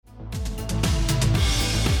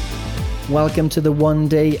Welcome to the One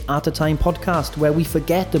Day at a Time podcast, where we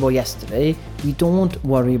forget about yesterday, we don't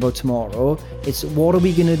worry about tomorrow. It's what are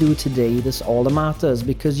we going to do today that's all that matters,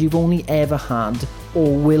 because you've only ever had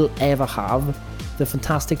or will ever have the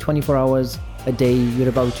fantastic 24 hours a day you're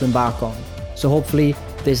about to embark on. So hopefully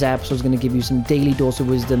this episode is going to give you some daily dose of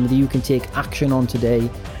wisdom that you can take action on today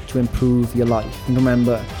to improve your life. And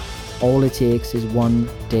remember, all it takes is one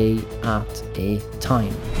day at a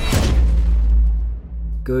time.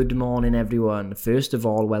 Good morning, everyone. First of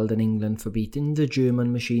all, well done England for beating the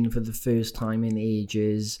German machine for the first time in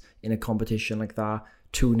ages in a competition like that,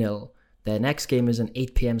 2-0. Their next game is an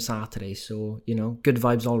 8 p.m. Saturday, so, good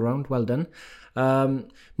vibes all around. Well done.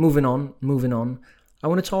 Moving on. I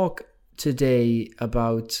want to talk today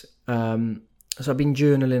about, so I've been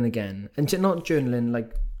journaling again. And not journaling,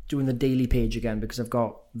 like doing the daily page again, because I've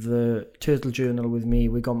got the Turtle Journal with me.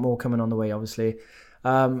 We've got more coming on the way, obviously.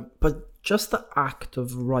 But just the act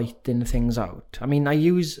of writing things out. I mean, I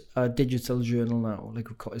use a digital journal now, like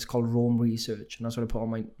it's called Rome Research, and that's what I put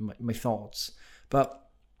on my thoughts.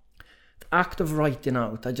 But the act of writing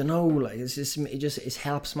out, I don't know, like it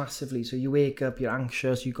helps massively. So you wake up, you're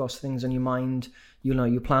anxious, you got things on your mind,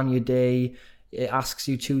 you plan your day. It asks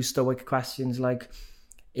you 2 stoic questions like,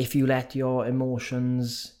 if you let your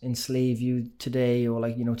emotions enslave you today, or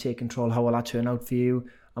take control, how will that turn out for you?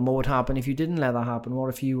 And what would happen if you didn't let that happen? What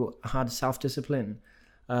if you had self-discipline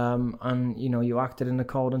and, you acted in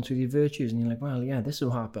accordance with your virtues, and you're like, well, yeah, this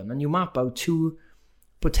will happen. And you map out 2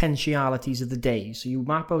 potentialities of the day. So you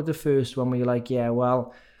map out the first one where you're like, yeah,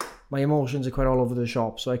 well, my emotions are quite all over the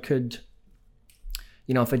shop. So I could,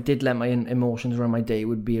 if I did let my emotions run my day, it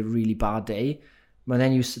would be a really bad day. But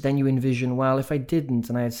then you envision, well, if I didn't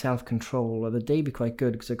and I had self-control, well, the day would be quite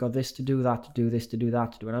good because I got this to do, that to do, this to do,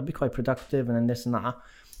 that to do, and I'd be quite productive, and then this and that.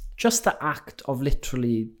 Just the act of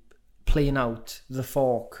literally playing out the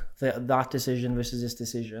fork, that decision versus this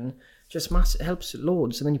decision, just helps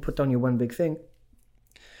loads. And then you put down your one big thing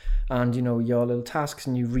and, your little tasks,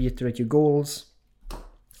 and you reiterate your goals.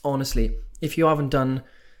 Honestly, if you haven't been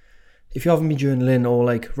journaling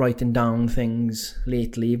or writing down things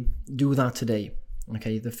lately, do that today.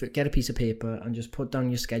 Okay, get a piece of paper and just put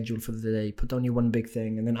down your schedule for the day, put down your one big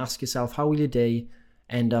thing, and then ask yourself, how will your day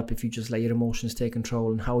end up if you just let your emotions take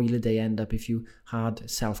control, and how will your day end up if you had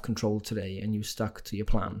self-control today and you stuck to your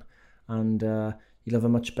plan? And you'll have a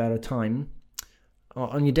much better time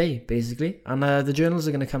on your day, basically. And the journals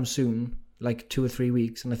are going to come soon, like 2 or 3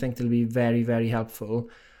 weeks, and I think they'll be very, very helpful.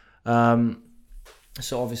 So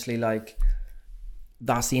obviously,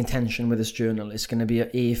 that's the intention with this journal. It's going to be an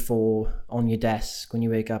A4 on your desk when you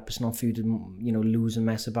wake up. It's not for you to, lose and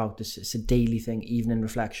mess about. It's a daily thing, evening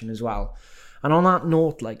reflection as well. And on that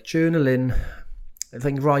note, journaling, I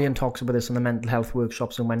think Ryan talks about this on the mental health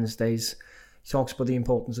workshops on Wednesdays. He talks about the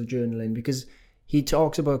importance of journaling, because he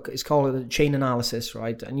talks about, it's called a chain analysis,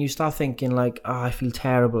 right? And you start thinking I feel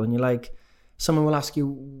terrible. And you're like, someone will ask you,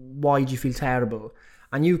 why do you feel terrible?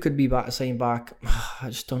 And you could be saying back, I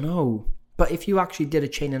just don't know. But if you actually did a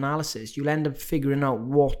chain analysis, you'll end up figuring out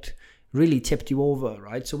what really tipped you over,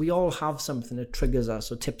 right? So we all have something that triggers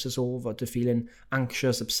us or tips us over to feeling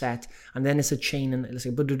anxious, upset, and then it's a chain, and it's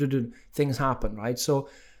things happen, right? So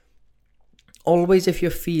always, if you're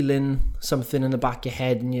feeling something in the back of your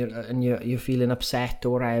head and you're feeling upset or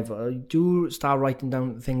whatever, do start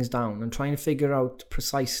writing things down and trying to figure out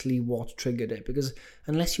precisely what triggered it, because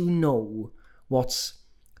unless you know what's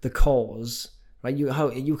the cause, right, you're not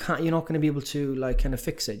going to be able to kind of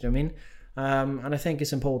fix it. You know what I mean? And I think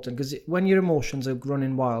it's important, because when your emotions are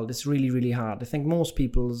running wild, it's really, really hard. I think most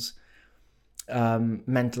people's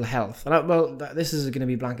mental health, this is going to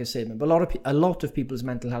be a blanket statement, but a lot of people's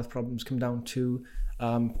mental health problems come down to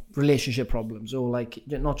relationship problems, or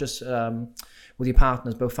not just with your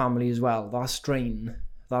partners, but family as well. That strain,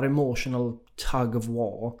 that emotional tug of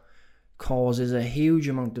war, causes a huge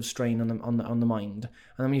amount of strain on the mind. And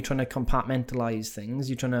then when you're trying to compartmentalize things,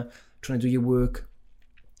 you're trying to do your work,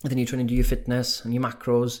 and then you're trying to do your fitness and your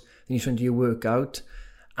macros, then you're trying to do your workout,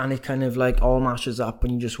 and it kind of all mashes up,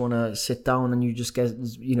 and you just want to sit down, and you just get,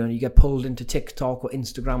 you get pulled into TikTok or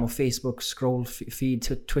Instagram or Facebook, scroll feed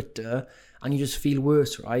to Twitter, and you just feel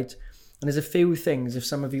worse, right? And there's a few things, if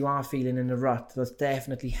some of you are feeling in a rut, that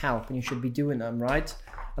definitely help, and you should be doing them, right?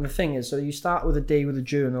 And the thing is, so you start with a day with a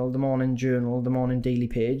journal, the morning daily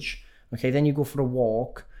page. Okay, then you go for a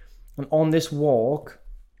walk, and on this walk,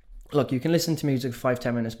 look, you can listen to music for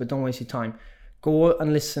 5-10 minutes, but don't waste your time. Go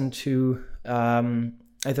and listen to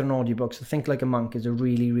either an audiobook. So Think Like a Monk is a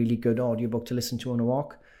really, really good audiobook to listen to on a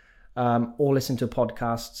walk, or listen to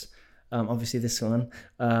podcasts. Obviously this one,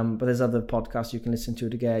 but there's other podcasts you can listen to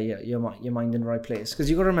get your mind in the right place. Because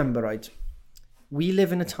you got to remember, right, we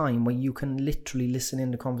live in a time where you can literally listen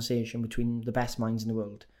in the conversation between the best minds in the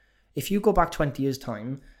world. If you go back 20 years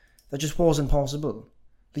time, that just wasn't possible.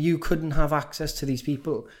 You couldn't have access to these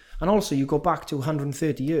people. And also you go back to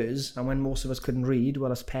 130 years, and when most of us couldn't read,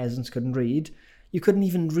 well, us peasants couldn't read, you couldn't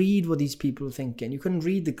even read what these people were thinking. You couldn't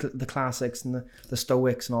read the classics and the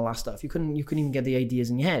Stoics and all that stuff. You couldn't even get the ideas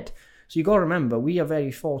in your head. So you got to remember, we are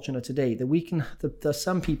very fortunate today that there's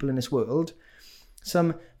some people in this world,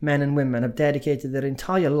 some men and women have dedicated their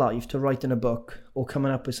entire life to writing a book or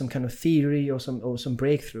coming up with some kind of theory or some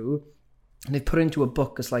breakthrough, and they've put into a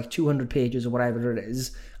book that's like 200 pages or whatever it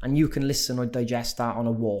is, and you can listen or digest that on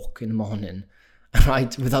a walk in the morning,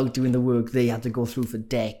 right, without doing the work they had to go through for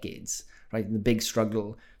decades, right, the big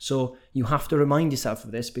struggle. So you have to remind yourself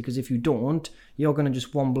of this, because if you don't, you're going to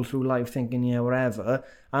just wamble through life thinking, yeah, whatever,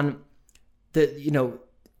 and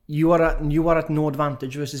you are at no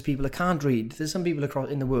advantage versus people that can't read. There's some people across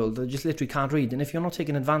in the world that just literally can't read, and if you're not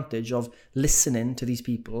taking advantage of listening to these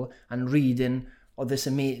people and reading or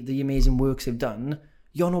the amazing works they've done,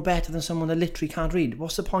 you're no better than someone that literally can't read.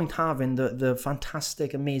 What's the point having the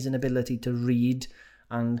fantastic, amazing ability to read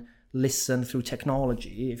and listen through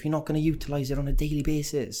technology if you're not going to utilize it on a daily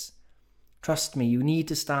basis? Trust me, you need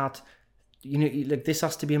to start. Like, this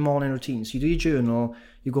has to be a morning routine. So you do your journal,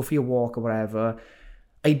 you go for your walk or whatever.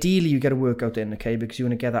 Ideally, you get a workout in, okay, because you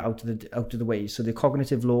want to get that out of the way. So the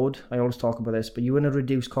cognitive load, I always talk about this, but you want to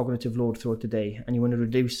reduce cognitive load throughout the day, and you want to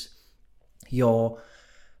reduce your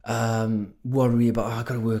worry about, I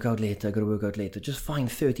got to work out later. Just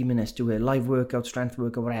find 30 minutes, do a live workout, strength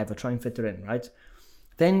workout, whatever. Try and fit it in, right?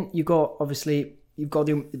 Then you've got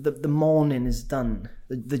the morning is done.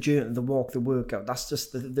 The journey, the walk, the workout. That's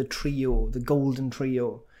just the trio, the golden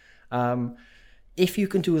trio. If you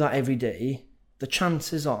can do that every day, the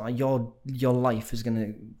chances are your life is going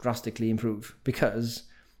to drastically improve. Because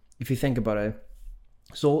if you think about it,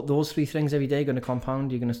 so those three things every day are going to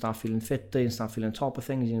compound. You're going to start feeling fitter, you're going to start feeling on top of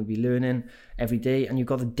things, you're going to be learning every day, and you've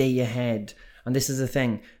got the day ahead. And this is the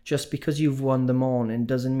thing, just because you've won the morning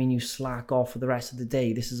doesn't mean you slack off for the rest of the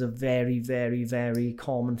day. This is a very, very, very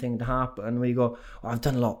common thing to happen, where you go, oh, I've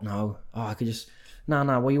done a lot now. Oh, I could just... No,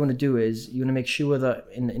 what you want to do is, you want to make sure that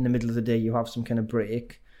in the middle of the day you have some kind of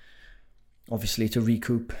break, obviously to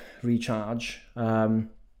recoup, recharge,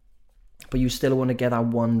 but you still want to get that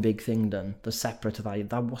one big thing done, the separate to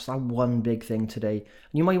that. What's that one big thing today?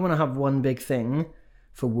 And you might want to have one big thing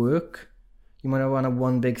for work. You might want to have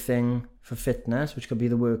one big thing for fitness, which could be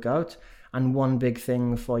the workout, and one big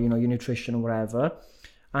thing for, your nutrition or whatever.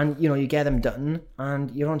 And, you get them done,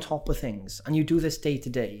 and you're on top of things. And you do this day to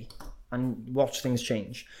day, and watch things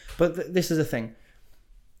change. But this is the thing.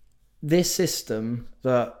 This system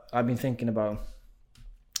that I've been thinking about,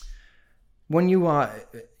 when your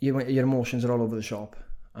emotions are all over the shop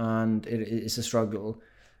and it's a struggle,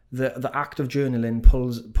 the act of journaling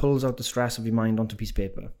pulls out the stress of your mind onto a piece of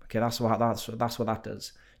paper. Okay, that's what that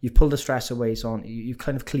does. You've pulled the stress away, so you've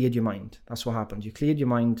kind of cleared your mind. That's what happens. You cleared your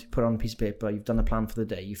mind, put it on a piece of paper, you've done a plan for the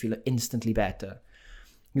day, you feel instantly better.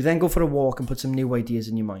 You then go for a walk and put some new ideas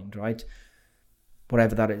in your mind, right?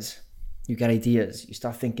 Whatever that is. You get ideas, you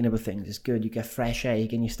start thinking about things, it's good, you get fresh air, you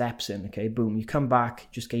get your steps in, okay, boom, you come back,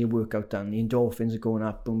 just get your workout done, the endorphins are going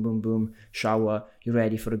up, boom, boom, boom, shower, you're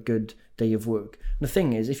ready for a good day of work. And the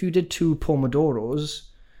thing is, if you did 2 Pomodoros,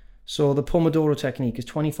 so the Pomodoro technique is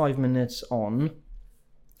 25 minutes on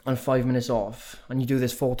and 5 minutes off, and you do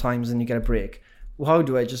this 4 times and you get a break. Well, how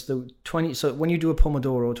do I just do 20? So when you do a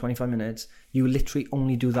Pomodoro, 25 minutes, you literally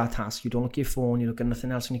only do that task. You don't look at your phone, you look at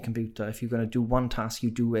nothing else on your computer. If you're going to do one task,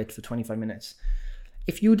 you do it for 25 minutes.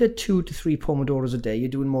 If you did 2 to 3 Pomodoros a day, you're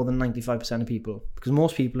doing more than 95% of people. Because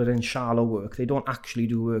most people are in shallow work. They don't actually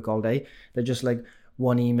do work all day. They're just like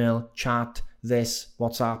one email, chat, this,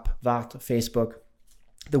 WhatsApp, that, Facebook.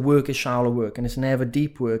 The work is shallow work, and it's never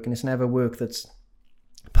deep work, and it's never work that's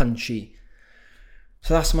punchy.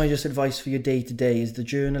 So that's my just advice for your day to day, is the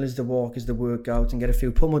journal, is the walk, is the workout, and get a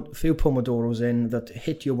few Pomodoros in that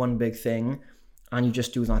hit your one big thing, and you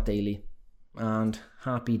just do that daily. And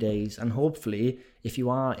happy days. And hopefully, if you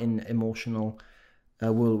are in emotional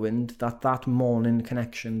whirlwind, that morning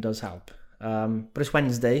connection does help. But it's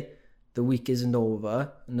Wednesday, the week isn't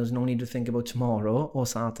over, and there's no need to think about tomorrow or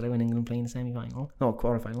Saturday when England play in the semi-final, no,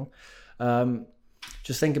 quarter-final.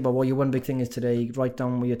 Just think about what your one big thing is today, write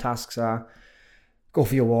down what your tasks are, go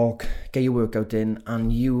for your walk, get your workout in,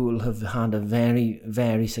 and you will have had a very,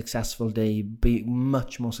 very successful day, be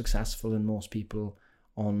much more successful than most people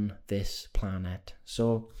on this planet.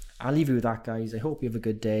 So I'll leave you with that, guys. I hope you have a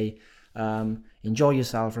good day. Enjoy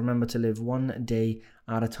yourself. Remember to live one day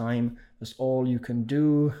at a time. That's all you can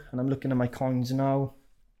do. And I'm looking at my coins now.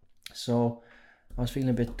 So I was feeling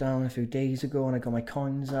a bit down a few days ago and I got my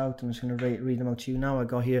coins out. I'm just going to read them out to you now. I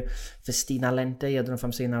got here Festina Lente. I don't know if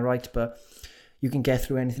I'm saying that right, but you can get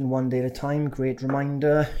through anything one day at a time. Great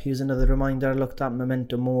reminder. Here's another reminder I looked at.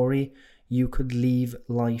 Memento Mori. You could leave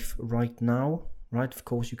life right now. Right? Of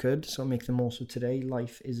course you could. So make the most of today.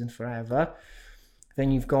 Life isn't forever.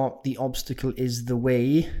 Then you've got the obstacle is the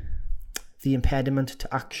way. The impediment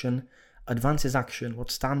to action advances action. What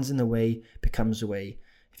stands in the way becomes the way.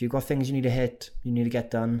 If you've got things you need to hit, you need to get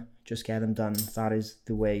done, just get them done. That is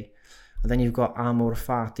the way. And then you've got amor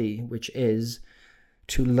fati, which is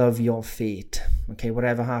to love your fate. Okay,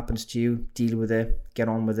 whatever happens to you, deal with it, get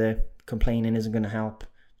on with it. Complaining isn't going to help.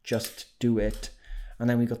 Just do it. And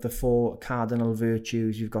then we've got the 4 cardinal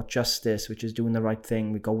virtues. You've got justice, which is doing the right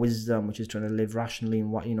thing. We've got wisdom, which is trying to live rationally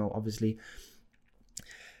and obviously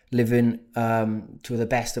living to the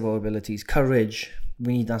best of our abilities. Courage,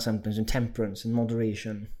 we need that sometimes, and temperance and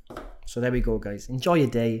moderation. So there we go, guys. Enjoy your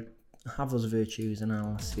day, have those virtues, and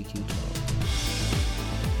I'll speak to you tomorrow.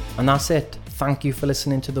 And that's it. Thank you for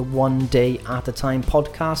listening to the One Day at a Time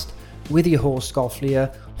podcast with your host, Scott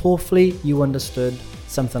Fleer. Hopefully you understood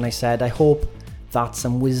something I said. I hope that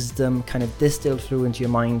some wisdom kind of distilled through into your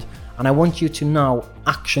mind. And I want you to now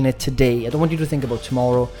action it today. I don't want you to think about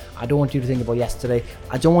tomorrow. I don't want you to think about yesterday.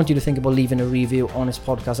 I don't want you to think about leaving a review on this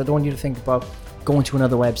podcast. I don't want you to think about going to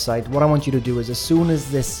another website. What I want you to do is, as soon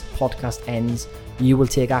as this podcast ends, you will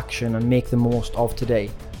take action and make the most of today.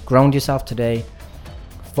 Ground yourself today.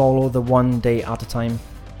 Follow the one day at a time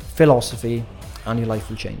philosophy, and your life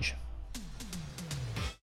will change.